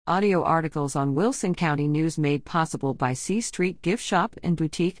audio articles on Wilson County News made possible by C Street Gift Shop and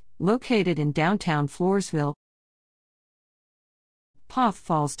Boutique, located in downtown Floresville. Poth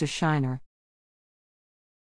falls to Shiner.